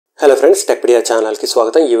Hello friends, టెక్పెడియా channel కి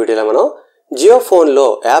స్వాగతం। ఈ వీడియోలో మనం జియో ఫోన్ లో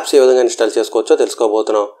యాప్స్ ఏ విధంగా ఇన్స్టాల్ చేసుకోవచ్చో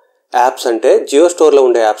తెలుసుకోబోతున్నాం। యాప్స్ అంటే జియో స్టోర్ లో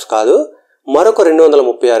ఉండే యాప్స్ కాదు, మరొక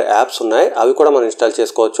 236 యాప్స్ ఉన్నాయి, అవి కూడా మనం ఇన్స్టాల్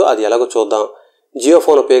చేసుకోవచ్చు। అది ఎలాగో చూద్దాం। జియో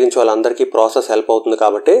ఫోన్ ఉపయోగించే వాళ్ళందరికీ ప్రాసెస్ హెల్ప్ అవుతుంది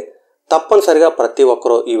కాబట్టి తప్పనిసరిగా ప్రతి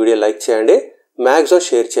ఒక్కరూ ఈ వీడియో లైక్ చేయండి, మాక్సిమం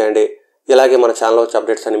షేర్ చేయండి। ఇలాగే మన ఛానల్లో వచ్చే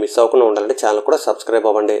అప్డేట్స్ అన్ని మిస్ అవ్వకుండా ఉండాలంటే ఛానల్ కూడా సబ్స్క్రైబ్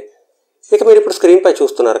అవ్వండి। ఇక మీరు ఇప్పుడు స్క్రీన్ పై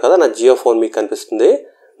చూస్తున్నారు కదా, నా జియో ఫోన్ మీకు కనిపిస్తుంది।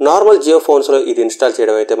 నార్మల్ జియో ఫోన్స్ లో ఇది ఇన్స్టాల్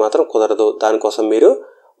చేయడం అయితే మాత్రం కుదరదు। దానికోసం మీరు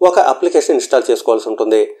ఒక అప్లికేషన్ ఇన్స్టాల్ చేసుకోవాల్సి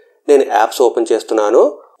ఉంటుంది। నేను యాప్స్ ఓపెన్ చేస్తున్నాను।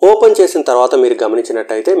 ఓపెన్ చేసిన తర్వాత మీరు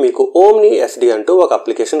గమనించినట్టయితే మీకు ఓమ్ని ఎస్డి అంటూ ఒక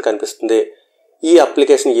అప్లికేషన్ కనిపిస్తుంది। ఈ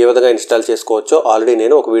అప్లికేషన్ ఏ విధంగా ఇన్స్టాల్ చేసుకోవచ్చో ఆల్రెడీ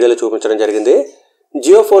నేను ఒక వీడియోలో చూపించడం జరిగింది।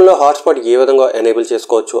 జియో ఫోన్ లో హాట్స్పాట్ ఏ విధంగా ఎనేబుల్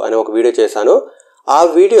చేసుకోవచ్చు అని ఒక వీడియో చేశాను। ఆ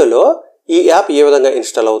వీడియోలో ఈ యాప్ ఏ విధంగా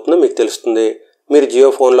ఇన్స్టాల్ అవుతుందో మీకు తెలుస్తుంది। మీరు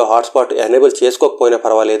జియో ఫోన్ లో హాట్స్పాట్ ఎనేబుల్ చేసుకోకపోయినా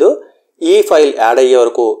పర్వాలేదు, ఈ ఫైల్ యాడ్ అయ్యే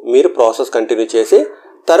వరకు మీరు ప్రాసెస్ కంటిన్యూ చేసి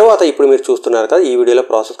తర్వాత ఇప్పుడు మీరు చూస్తున్నారు కదా, ఈ వీడియోలో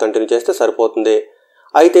ప్రాసెస్ కంటిన్యూ చేస్తే సరిపోతుంది।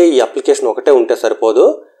 అయితే ఈ అప్లికేషన్ ఒకటే ఉంటే సరిపోదు,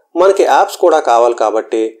 మనకి యాప్స్ కూడా కావాలి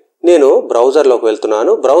కాబట్టి నేను బ్రౌజర్లోకి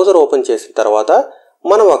వెళ్తున్నాను। బ్రౌజర్ ఓపెన్ చేసిన తర్వాత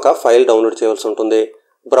మనం ఒక ఫైల్ డౌన్లోడ్ చేయవలసి ఉంటుంది।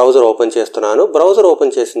 బ్రౌజర్ ఓపెన్ చేస్తున్నాను। బ్రౌజర్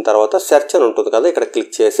ఓపెన్ చేసిన తర్వాత సెర్చ్ అని ఉంటుంది కదా, ఇక్కడ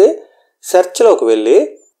క్లిక్ చేసి సెర్చ్లోకి వెళ్ళి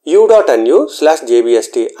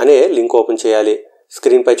u.nu/jbst అనే లింక్ ఓపెన్ చేయాలి।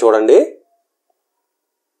 స్క్రీన్ పై చూడండి,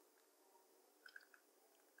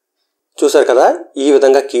 చూసారు కదా, ఈ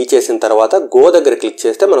విధంగా కీ చేసిన తర్వాత గో దగ్గర క్లిక్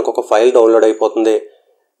చేస్తే మనకు ఒక ఫైల్ డౌన్లోడ్ అయిపోతుంది।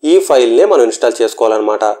 ఈ ఫైల్నే మనం ఇన్స్టాల్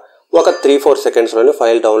చేసుకోవాలన్నమాట। ఒక 3-4 సెకండ్స్లోనే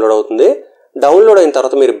ఫైల్ డౌన్లోడ్ అవుతుంది। డౌన్లోడ్ అయిన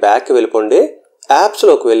తర్వాత మీరు బ్యాక్కి వెళ్ళిపోండి,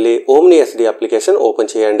 యాప్స్లోకి వెళ్ళి ఓమ్ని ఎస్డి అప్లికేషన్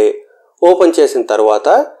ఓపెన్ చేయండి। ఓపెన్ చేసిన తర్వాత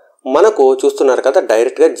మనకు చూస్తున్నారు కదా,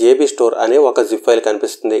 డైరెక్ట్గా jbstore అనే ఒక జిప్ ఫైల్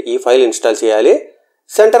కనిపిస్తుంది। ఈ ఫైల్ ఇన్స్టాల్ చేయాలి।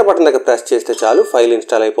 సెంటర్ బటన్ దగ్గర ప్రెస్ చేస్తే చాలు, ఫైల్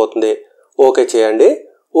ఇన్స్టాల్ అయిపోతుంది। ఓకే చేయండి।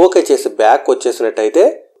 ఓకే చేసి బ్యాక్ వచ్చేసినట్టయితే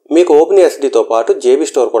మీకు ఓమ్ని ఎస్డితో పాటు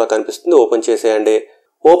jbstore కూడా కనిపిస్తుంది। ఓపెన్ చేసేయండి।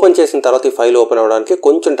 ఓపెన్ చేసిన తర్వాత ఈ ఫైల్ ఓపెన్ అవ్వడానికి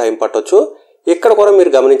కొంచెం టైం పట్టొచ్చు। ఇక్కడ కూడా మీరు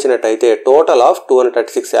గమనించినట్టయితే టోటల్ ఆఫ్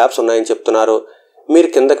 236 యాప్స్ ఉన్నాయని చెప్తున్నారు। మీరు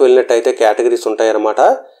కిందకి వెళ్ళినట్టయితే కేటగిరీస్ ఉంటాయన్నమాట।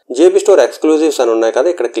 jbstore ఎక్స్క్లూజివ్స్ అని ఉన్నాయి కదా,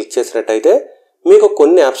 ఇక్కడ క్లిక్ చేసినట్టయితే మీకు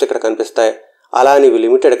కొన్ని యాప్స్ ఇక్కడ కనిపిస్తాయి। అలా అని ఇవి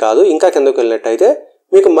లిమిటెడ్ కాదు, ఇంకా కిందకి వెళ్ళినట్టయితే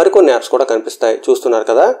మీకు మరికొన్ని యాప్స్ కూడా కనిపిస్తాయి। చూస్తున్నారు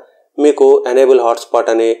కదా, మీకు ఎనేబుల్ హాట్స్పాట్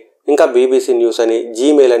అని, ఇంకా బీబీసీ న్యూస్ అని,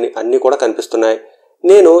 జీమెయిల్ అని అన్నీ కూడా కనిపిస్తున్నాయి।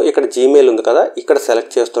 నేను ఇక్కడ జీమెయిల్ ఉంది కదా, ఇక్కడ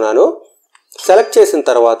సెలెక్ట్ చేస్తున్నాను। సెలెక్ట్ చేసిన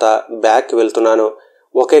తర్వాత బ్యాక్ వెళ్తున్నాను।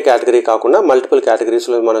 ఒకే కేటగిరీ కాకుండా మల్టిపుల్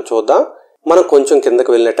కేటగిరీస్లో మనం చూద్దాం। మనం కొంచెం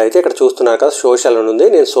కిందకి వెళ్ళినట్టయితే ఇక్కడ చూస్తున్నారు కదా, సోషల్ అని ఉంది।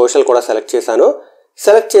 నేను సోషల్ కూడా సెలెక్ట్ చేశాను।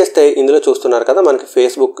 సెలెక్ట్ చేస్తే ఇందులో చూస్తున్నారు కదా, మనకి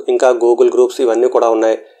ఫేస్బుక్, ఇంకా గూగుల్ గ్రూప్స్ ఇవన్నీ కూడా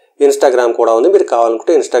ఉన్నాయి। ఇన్స్టాగ్రామ్ కూడా ఉంది, మీరు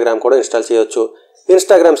కావాలనుకుంటే ఇన్స్టాగ్రామ్ కూడా ఇన్స్టాల్ చేయొచ్చు।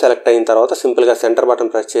 ఇన్స్టాగ్రామ్ సెలెక్ట్ అయిన తర్వాత సింపుల్గా సెంటర్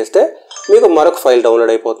బటన్ ప్రెస్ చేస్తే మీకు మరొక ఫైల్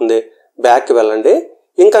డౌన్లోడ్ అయిపోతుంది। బ్యాక్కి వెళ్ళండి,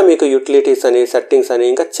 ఇంకా మీకు యూటిలిటీస్ అని, సెట్టింగ్స్ అని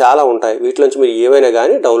ఇంకా చాలా ఉంటాయి। వీటిలోంచి మీరు ఏవైనా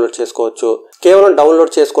కానీ డౌన్లోడ్ చేసుకోవచ్చు। కేవలం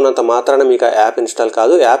డౌన్లోడ్ చేసుకున్నంత మాత్రాన మీకు ఆ యాప్ ఇన్స్టాల్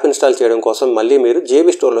కాదు। యాప్ ఇన్స్టాల్ చేయడం కోసం మళ్ళీ మీరు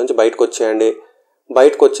jbstore నుంచి బయటకు వచ్చేయండి।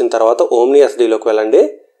 బయటకు వచ్చిన తర్వాత ఓమ్ని ఎస్డిలోకి వెళ్ళండి।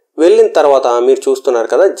 వెళ్ళిన తర్వాత మీరు చూస్తున్నారు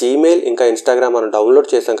కదా, జీమెయిల్ ఇంకా ఇన్స్టాగ్రామ్ మనం డౌన్లోడ్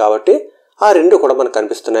చేసాం కాబట్టి ఆ రెండు కూడా మనకు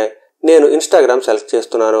కనిపిస్తున్నాయి। నేను ఇన్స్టాగ్రామ్ సెలెక్ట్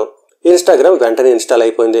చేస్తున్నాను। ఇన్స్టాగ్రామ్ వెంటనే ఇన్స్టాల్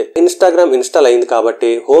అయిపోయింది। ఇన్స్టాగ్రామ్ ఇన్స్టాల్ అయింది కాబట్టి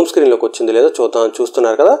హోమ్ స్క్రీన్లోకి వచ్చింది లేదో చూద్దాం।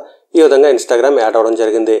 చూస్తున్నారు కదా, ఈ విధంగా ఇన్స్టాగ్రామ్ యాడ్ అవడం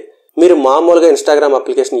జరిగింది। మీరు మామూలుగా ఇన్స్టాగ్రామ్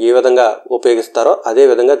అప్లికేషన్ ఏ విధంగా ఉపయోగిస్తారో అదే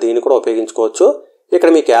విధంగా దీన్ని కూడా ఉపయోగించుకోవచ్చు। ఇక్కడ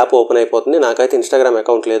మీకు యాప్ ఓపెన్ అయిపోతుంది। నాకైతే ఇన్స్టాగ్రామ్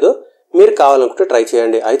అకౌంట్ లేదు, మీరు కావాలనుకుంటే ట్రై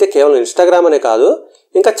చేయండి। అయితే కేవలం ఇన్స్టాగ్రామ్ అనే కాదు,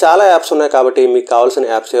 ఇంకా చాలా యాప్స్ ఉన్నాయి కాబట్టి మీకు కావాల్సిన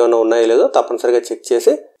యాప్స్ ఏమైనా ఉన్నాయో లేదో తప్పనిసరిగా చెక్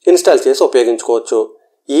చేసి ఇన్స్టాల్ చేసి ఉపయోగించుకోవచ్చు।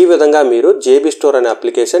 ఈ విధంగా మీరు jbstore అనే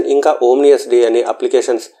అప్లికేషన్, ఇంకా ఓమ్ని ఎస్డి అనే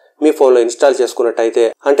అప్లికేషన్స్ మీ ఫోన్లో ఇన్స్టాల్ చేసుకున్నట్టయితే,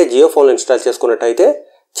 అంటే జియో ఫోన్లో ఇన్స్టాల్ చేసుకున్నట్టయితే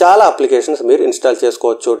చాలా అప్లికేషన్స్ మీరు ఇన్స్టాల్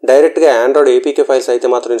చేసుకోవచ్చు। డైరెక్ట్గా ఆండ్రాయిడ్ ఏపీకే ఫైల్స్ అయితే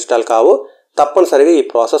మాత్రం ఇన్స్టాల్ కావు, తప్పనిసరిగా ఈ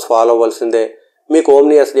ప్రాసెస్ ఫాలో అవ్వాల్సిందే। మీకు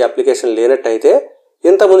ఓమ్ని ఎస్డి అప్లికేషన్ లేనట్టయితే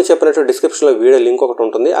ఇంతకుముందు చెప్పినట్టు డిస్క్రిప్షన్లో వీడియో లింక్ ఒకటి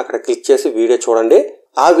ఉంటుంది, అక్కడ క్లిక్ చేసి వీడియో చూడండి।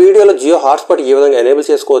 ఆ వీడియోలో జియో హాట్స్పాట్ ఏ విధంగా ఎనేబుల్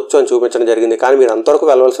చేసుకోవచ్చు అని చూపించడం జరిగింది, కానీ మీరు అంతవరకు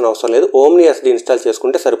వెళ్ళవలసిన అవసరం లేదు। ఓమ్ని ఎస్డి ఇన్స్టాల్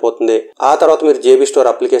చేసుకుంటే సరిపోతుంది। ఆ తర్వాత మీరు jbstore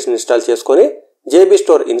అప్లికేషన్ ఇన్స్టాల్ చేసుకొని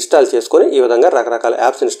jbstore ఇన్స్టాల్ చేసుకొని ఈ విధంగా రకరకాల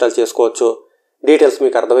యాప్స్ ఇన్స్టాల్ చేసుకోవచ్చు। డీటెయిల్స్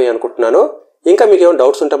మీకు అర్థమయ్యి అనుకుంటున్నాను। ఇంకా మీకు ఏమైనా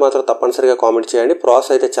డౌట్స్ ఉంటే మాత్రం తప్పనిసరిగా కామెంట్ చేయండి।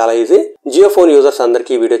 ప్రాసెస్ అయితే చాలా ఈజీ। జియో ఫోన్ యూజర్స్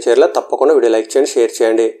అందరికీ వీడియో చేయాలి, తప్పకుండా వీడియో లైక్ చేయండి, షేర్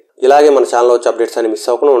చేయండి। ఇలాగే మన ఛానల్లో వచ్చే అప్డేట్స్ అని మిస్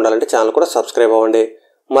అవ్వకుండా ఉండాలంటే ఛానల్ కూడా సబ్స్క్రైబ్ అవ్వండి।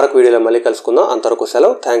 మరొక వీడియోలో మళ్ళీ కలుసుకుందాం। అంతవరకు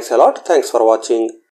సెలవు। Thanks a lot, thanks for watching.